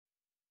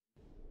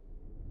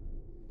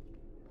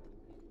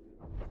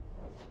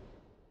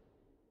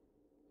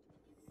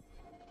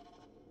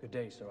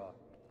Good day, Sirrah.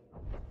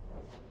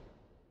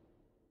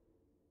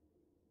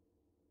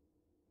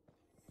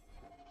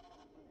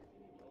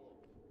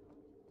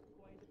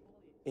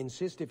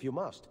 Insist if you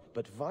must,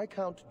 but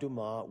Viscount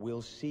Dumas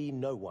will see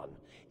no one.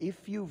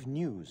 If you've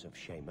news of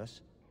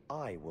Seamus,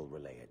 I will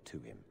relay it to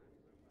him.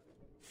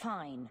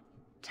 Fine.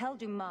 Tell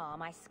Dumas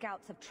my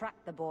scouts have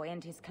tracked the boy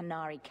and his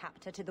Canary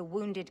captor to the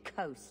Wounded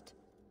Coast.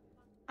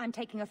 I'm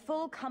taking a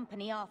full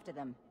company after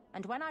them,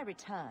 and when I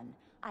return,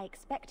 I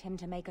expect him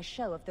to make a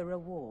show of the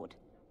reward.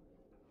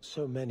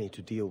 So many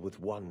to deal with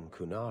one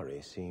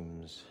Kunari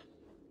seems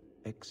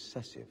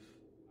excessive.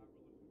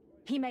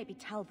 He may be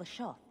Tal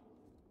Vashoth.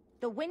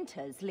 The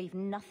Winters leave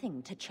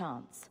nothing to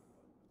chance.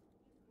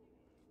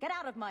 Get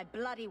out of my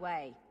bloody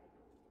way!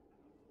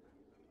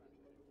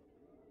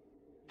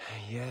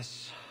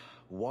 Yes,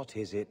 what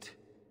is it?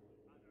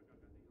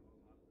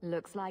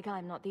 Looks like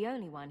I'm not the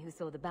only one who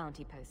saw the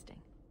bounty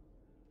posting.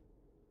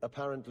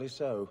 Apparently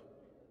so,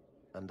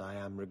 and I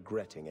am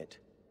regretting it.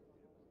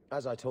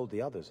 As I told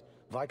the others,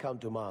 Viscount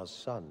Dumas'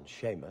 son,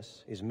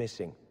 Seamus, is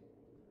missing.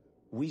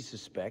 We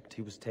suspect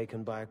he was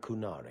taken by a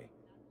Kunari.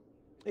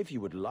 If you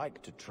would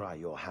like to try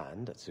your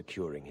hand at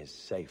securing his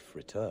safe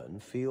return,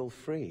 feel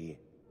free.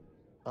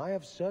 I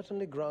have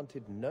certainly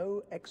granted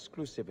no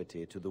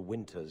exclusivity to the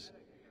Winters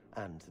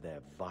and their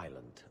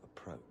violent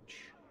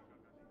approach.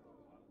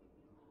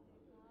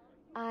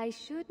 I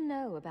should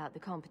know about the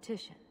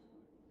competition.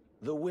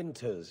 The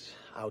Winters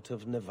out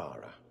of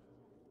Navarra.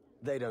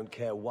 They don't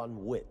care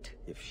one whit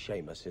if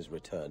Seamus is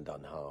returned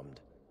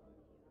unharmed.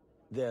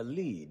 Their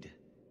lead,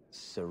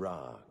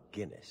 Sirrah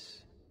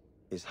Guinness,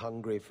 is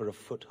hungry for a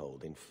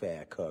foothold in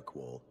fair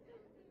Kirkwall.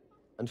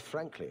 And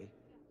frankly,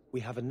 we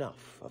have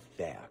enough of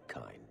their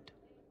kind.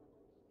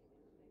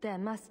 There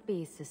must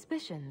be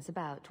suspicions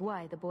about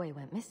why the boy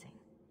went missing.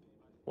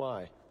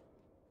 Why?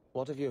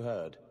 What have you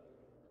heard?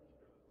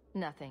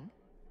 Nothing.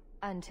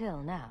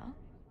 Until now.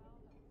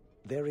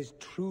 There is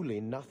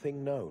truly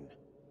nothing known.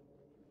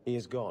 He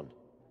is gone,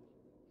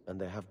 and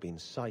there have been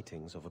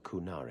sightings of a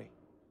Kunari.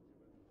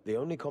 The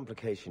only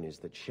complication is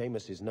that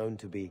Seamus is known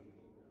to be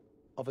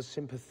of a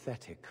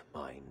sympathetic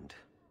mind.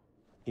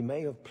 He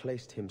may have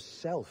placed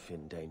himself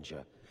in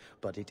danger,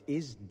 but it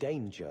is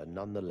danger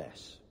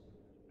nonetheless.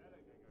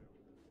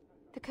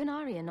 The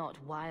Canary are not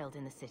wild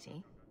in the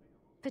city.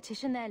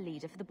 Petition their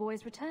leader for the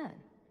boy's return.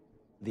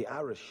 The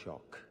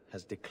Arishok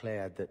has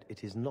declared that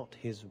it is not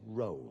his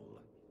role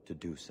to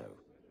do so.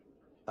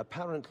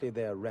 Apparently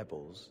their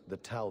rebels, the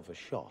Tal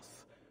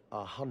Vashoth,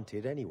 are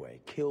hunted anyway,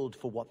 killed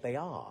for what they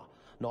are,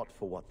 not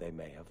for what they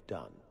may have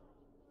done.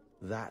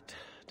 That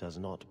does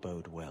not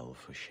bode well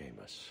for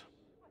Seamus.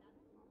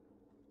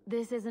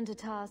 This isn't a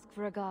task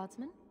for a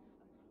guardsman?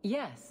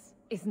 Yes,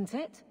 isn't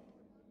it?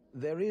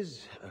 There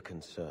is a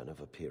concern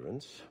of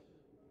appearance.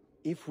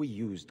 If we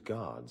used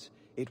guards,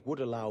 it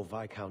would allow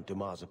Viscount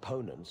Dumas'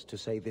 opponents to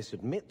say this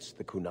admits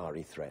the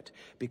Kunari threat,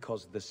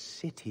 because the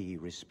city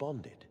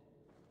responded.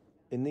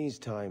 In these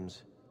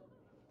times,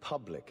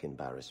 public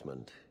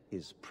embarrassment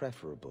is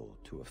preferable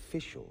to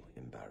official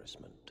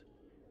embarrassment.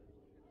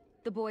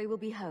 The boy will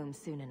be home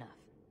soon enough.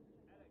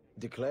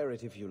 Declare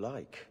it if you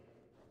like,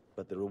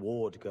 but the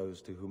reward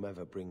goes to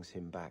whomever brings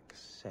him back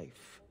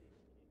safe.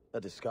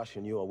 A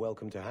discussion you are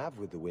welcome to have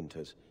with the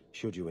Winters,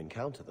 should you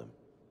encounter them,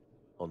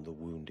 on the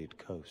Wounded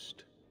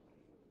Coast.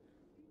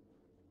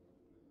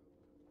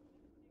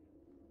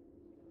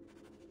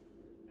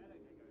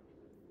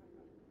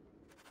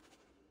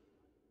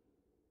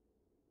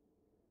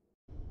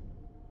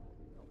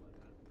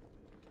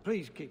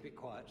 Please keep it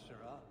quiet,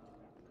 Sirrah.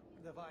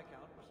 The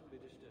Viscount mustn't be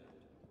disturbed.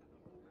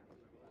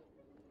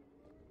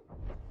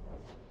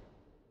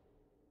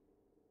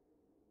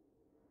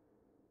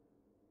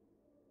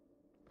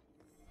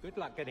 Good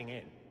luck getting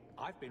in.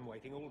 I've been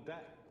waiting all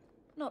day.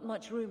 Not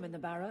much room in the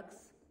barracks,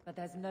 but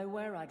there's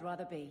nowhere I'd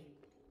rather be.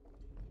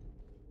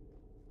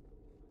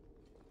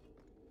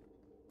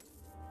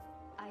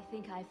 I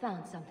think I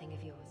found something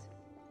of yours.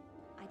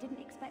 I didn't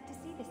expect to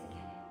see this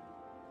again.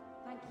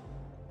 Thank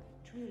you.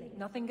 Truly.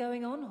 Nothing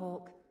going on,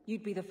 Hawk.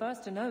 You'd be the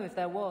first to know if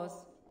there was.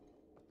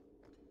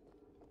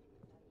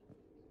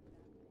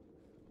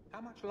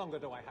 How much longer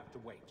do I have to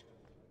wait?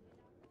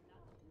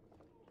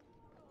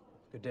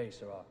 Good day,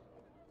 Sirrah.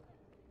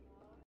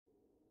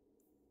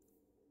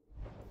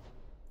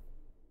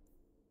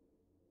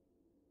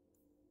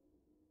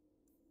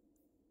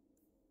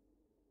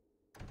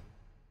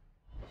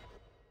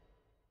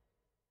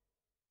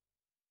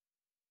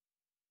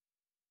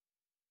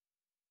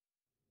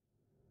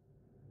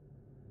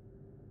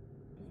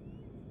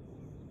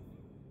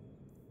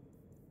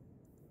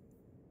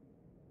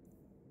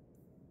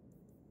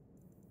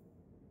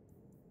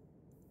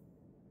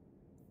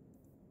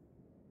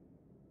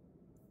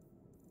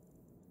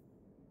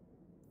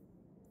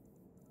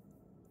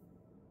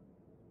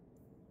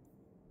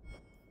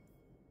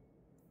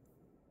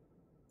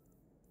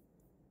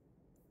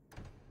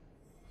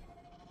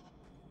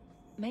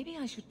 Maybe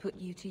I should put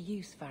you to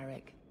use,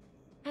 Varric.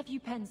 Have you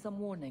penned some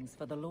warnings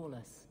for the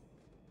lawless?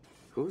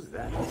 Who's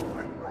that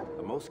for?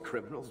 Are most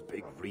criminals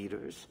big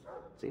readers?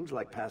 Seems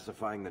like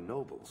pacifying the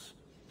nobles.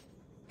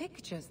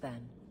 pictures,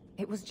 then.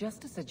 It was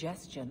just a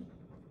suggestion.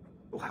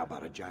 Well, how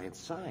about a giant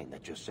sign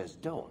that just says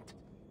don't?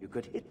 You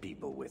could hit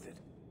people with it.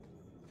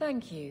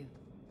 Thank you.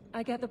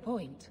 I get the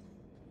point.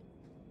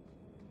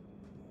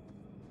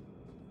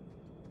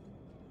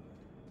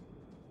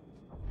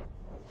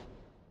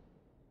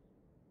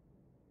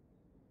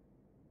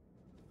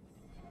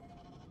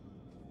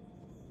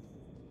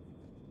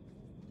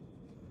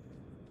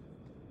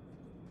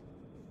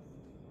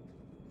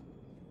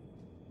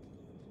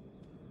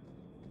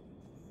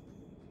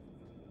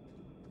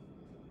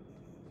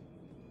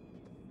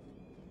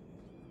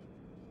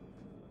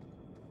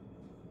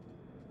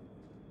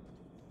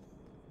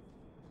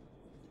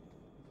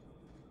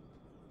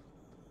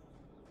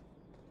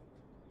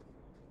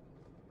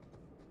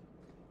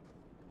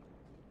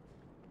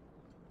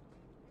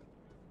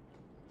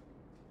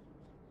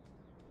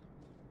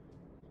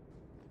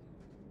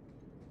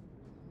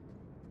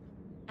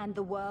 And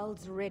the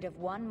world's rid of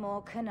one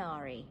more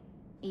Canary.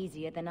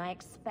 Easier than I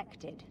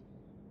expected.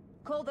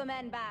 Call the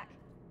men back.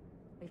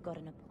 We've got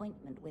an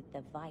appointment with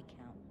the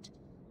Viscount.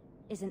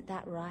 Isn't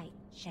that right,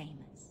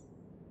 Seamus?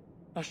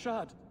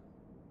 Ashad!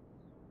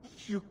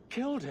 You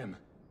killed him!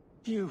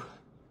 You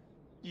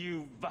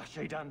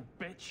Vashedan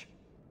bitch!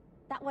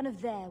 That one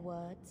of their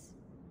words?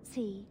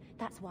 See,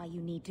 that's why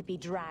you need to be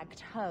dragged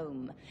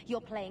home. You're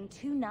playing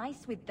too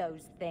nice with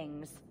those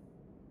things.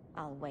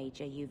 I'll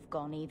wager you've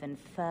gone even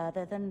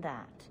further than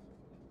that.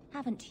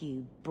 Haven't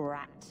you,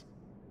 brat?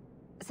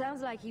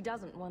 Sounds like he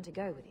doesn't want to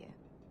go with you.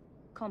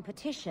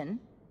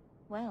 Competition?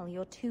 Well,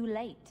 you're too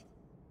late.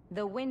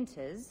 The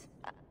Winters,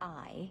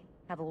 I,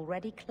 have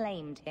already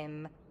claimed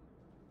him.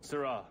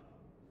 Sirrah,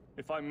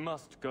 if I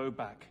must go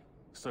back,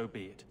 so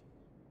be it.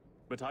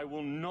 But I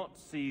will not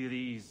see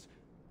these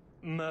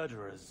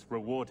murderers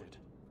rewarded.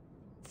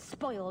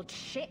 Spoiled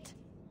shit!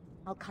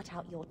 I'll cut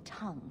out your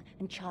tongue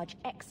and charge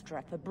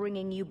extra for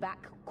bringing you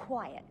back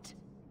quiet.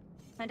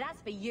 And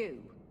as for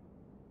you,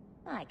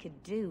 I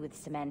could do with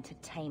some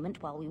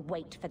entertainment while we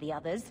wait for the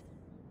others.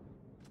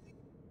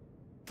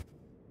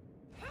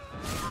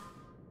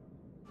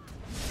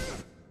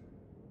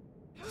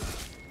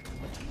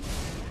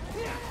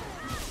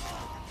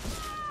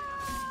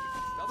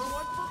 Another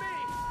one for me!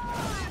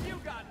 What have you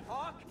got,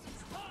 Hawk?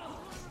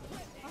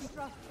 I'm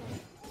trustful.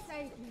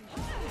 Save me.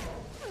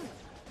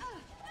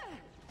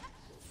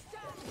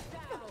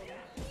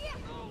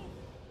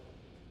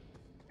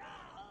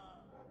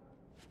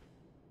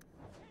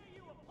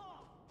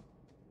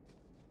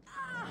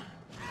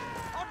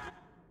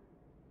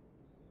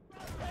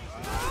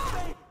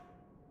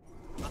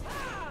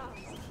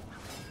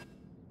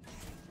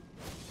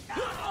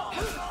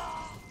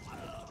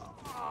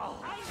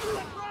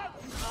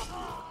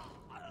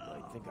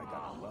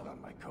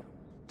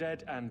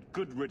 Dead and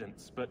good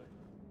riddance, but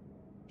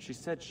she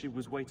said she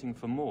was waiting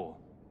for more.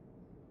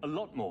 A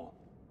lot more.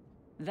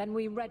 Then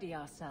we ready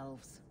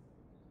ourselves.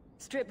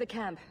 Strip the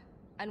camp,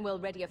 and we'll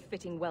ready a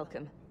fitting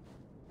welcome.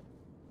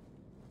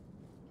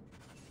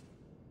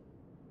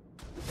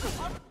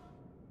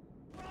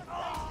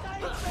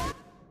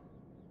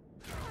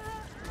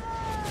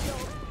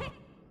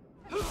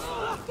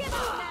 Give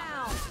up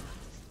now!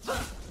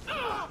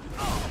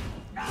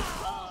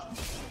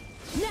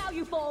 Now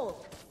you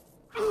fall!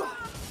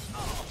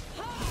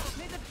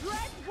 May the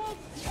Dread Wolf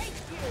take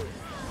you!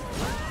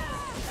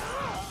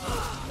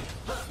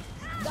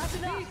 That's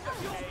enough!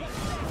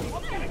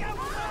 I'm gonna go!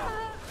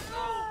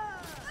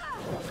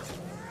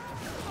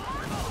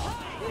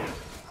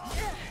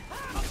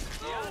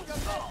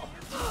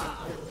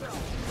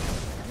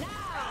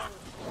 Now!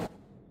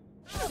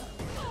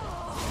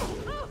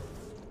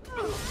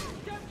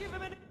 Don't give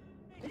him any...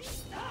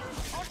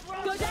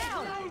 Go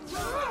down!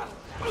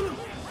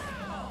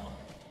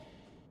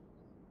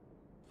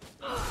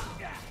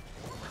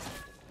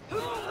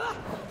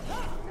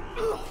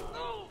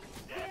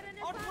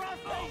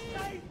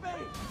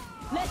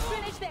 Let's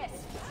finish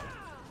this!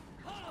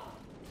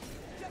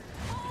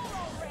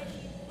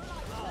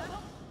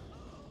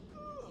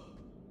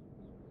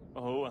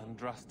 Oh,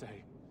 Andraste.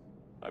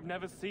 I've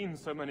never seen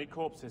so many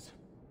corpses.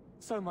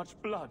 So much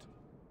blood.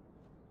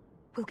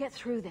 We'll get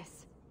through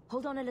this.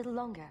 Hold on a little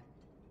longer.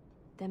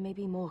 There may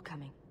be more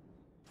coming.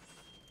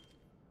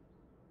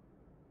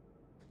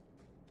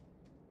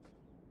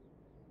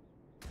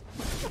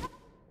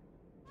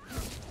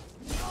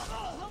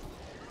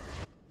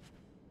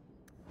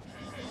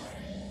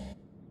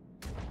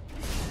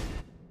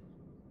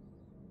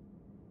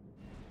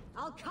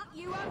 I'll cut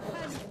you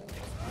open!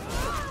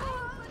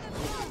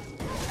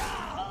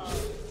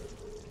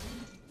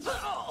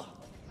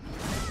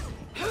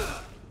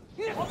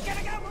 I'm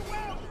gonna go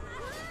well!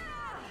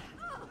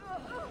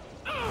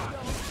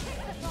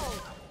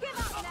 Give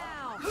up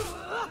now!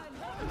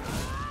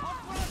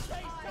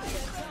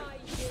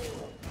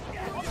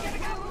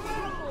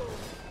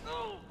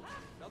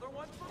 Another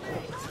one for me!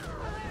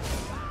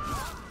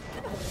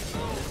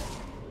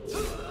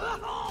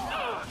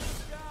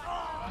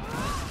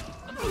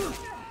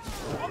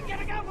 I'm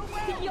gonna go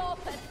well! You're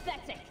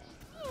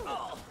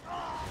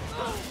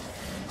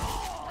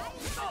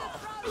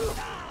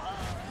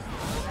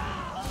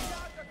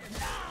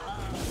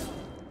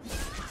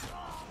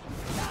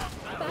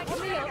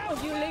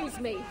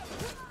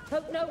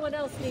Hope no one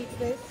else needs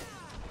this.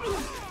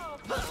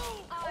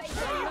 I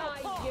deny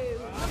you!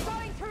 You're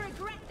going to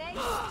regret this!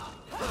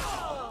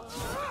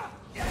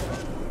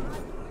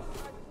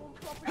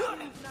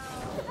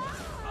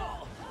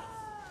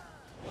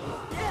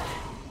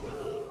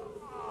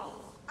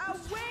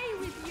 Away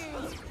with you!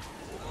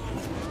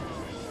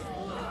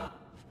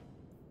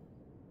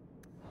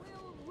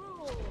 We'll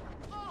rule!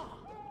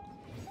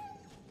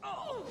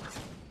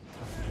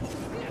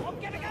 I'm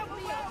getting out of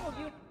the way!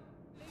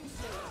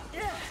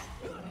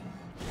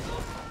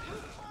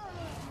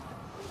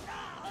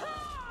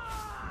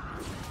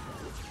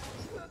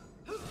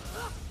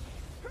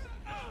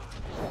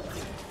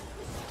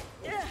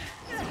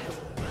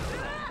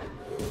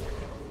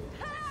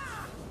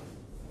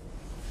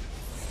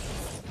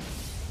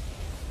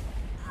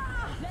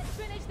 Let's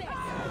finish this!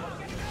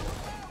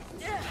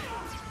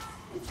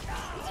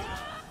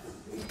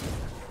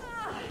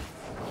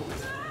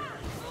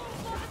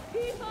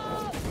 Keep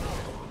up!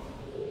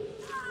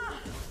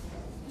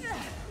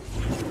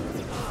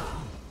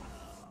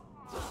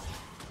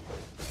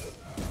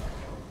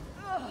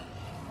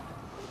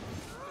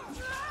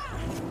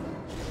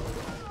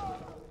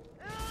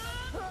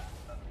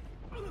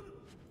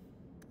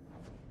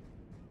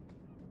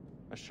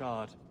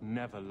 Ashard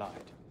never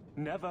lied,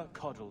 never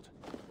coddled.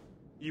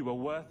 You were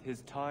worth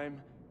his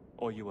time,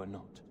 or you are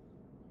not.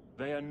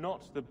 They are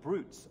not the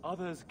brutes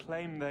others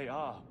claim they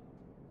are.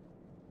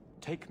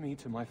 Take me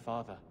to my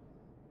father,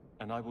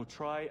 and I will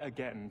try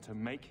again to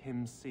make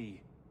him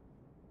see.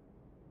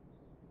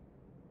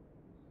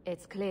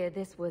 It's clear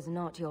this was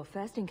not your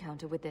first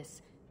encounter with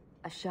this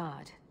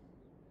Ashard.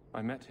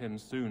 I met him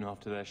soon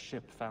after their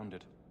ship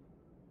foundered.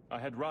 I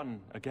had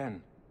run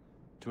again,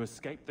 to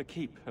escape the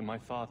keep and my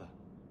father.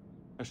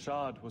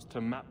 Ashard was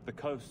to map the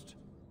coast,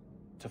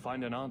 to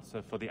find an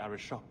answer for the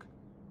Arishok.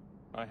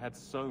 I had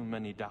so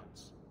many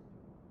doubts.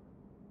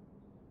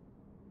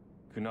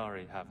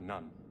 Kunari have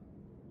none.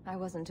 I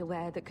wasn't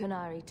aware that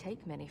Kunari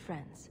take many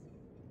friends.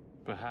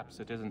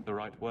 Perhaps it isn't the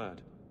right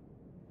word.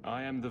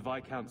 I am the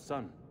Viscount's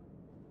son,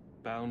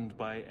 bound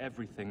by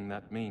everything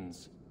that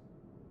means.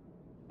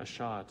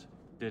 Ashard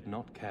did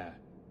not care.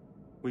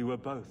 We were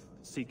both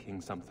seeking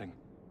something.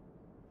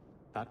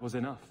 That was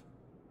enough.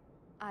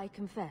 I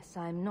confess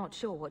I'm not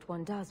sure what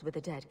one does with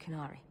a dead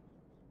Kunari.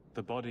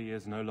 The body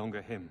is no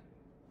longer him,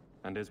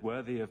 and is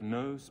worthy of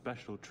no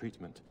special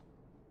treatment.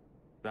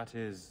 That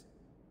is,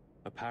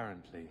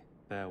 apparently,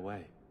 their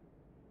way.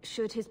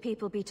 Should his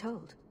people be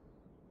told?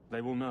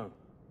 They will know.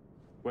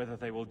 Whether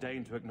they will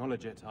deign to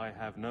acknowledge it, I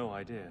have no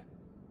idea.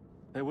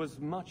 There was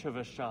much of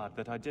Ashard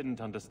that I didn't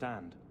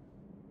understand,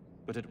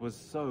 but it was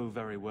so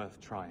very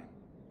worth trying.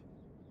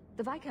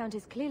 The Viscount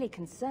is clearly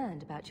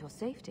concerned about your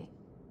safety.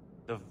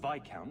 The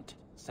Viscount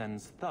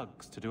sends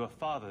thugs to do a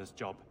father's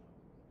job.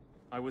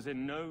 I was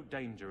in no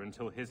danger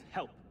until his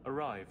help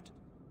arrived.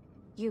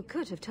 You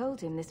could have told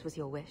him this was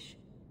your wish.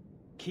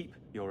 Keep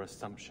your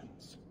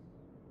assumptions.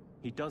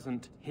 He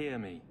doesn't hear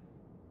me.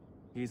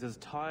 He's as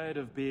tired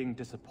of being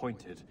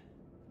disappointed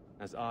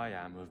as I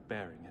am of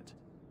bearing it.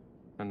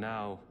 And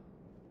now,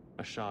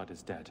 Ashard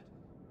is dead.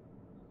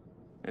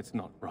 It's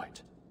not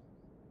right.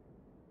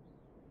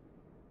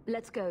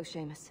 Let's go,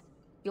 Seamus.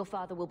 Your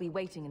father will be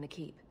waiting in the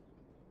keep.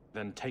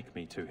 Then take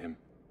me to him.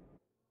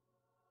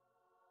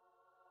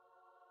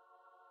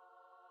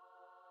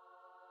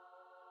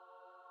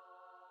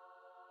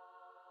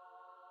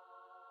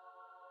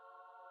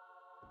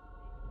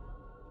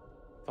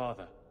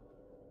 Father.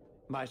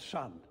 My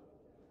son.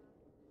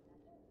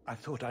 I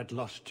thought I'd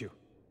lost you.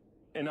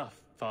 Enough,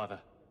 Father.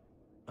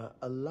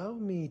 Allow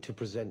me to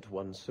present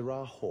one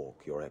Sarah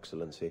Hawke, Your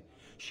Excellency.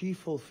 She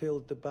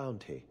fulfilled the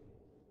bounty.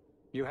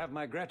 You have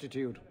my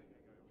gratitude.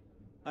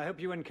 I hope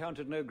you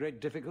encountered no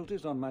great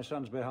difficulties on my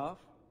son's behalf?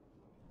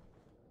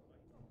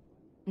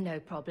 No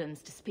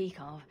problems to speak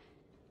of,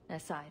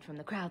 aside from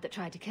the crowd that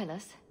tried to kill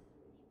us.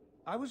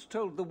 I was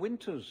told the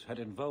Winters had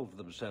involved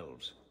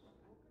themselves.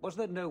 Was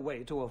there no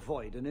way to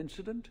avoid an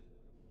incident?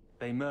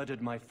 They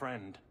murdered my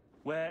friend.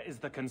 Where is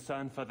the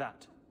concern for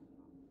that?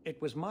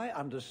 It was my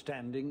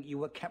understanding you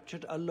were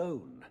captured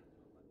alone.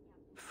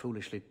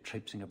 Foolishly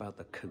traipsing about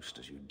the coast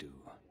as you do.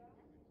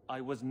 I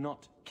was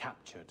not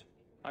captured.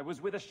 I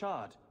was with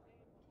Ashard.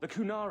 The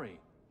Kunari.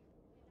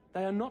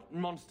 They are not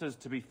monsters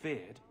to be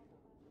feared.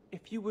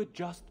 If you would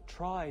just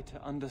try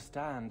to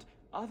understand,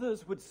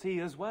 others would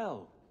see as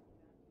well.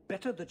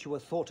 Better that you were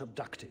thought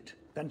abducted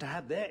than to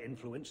have their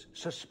influence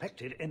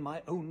suspected in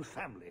my own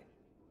family.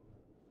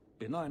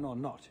 Benign or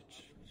not,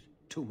 it's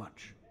too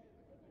much.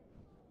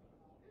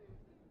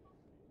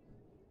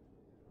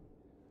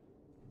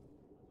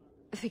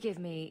 Forgive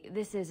me,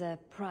 this is a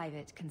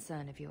private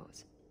concern of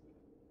yours.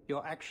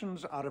 Your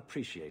actions are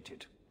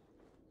appreciated.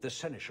 The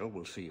Seneschal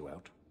will see you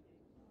out.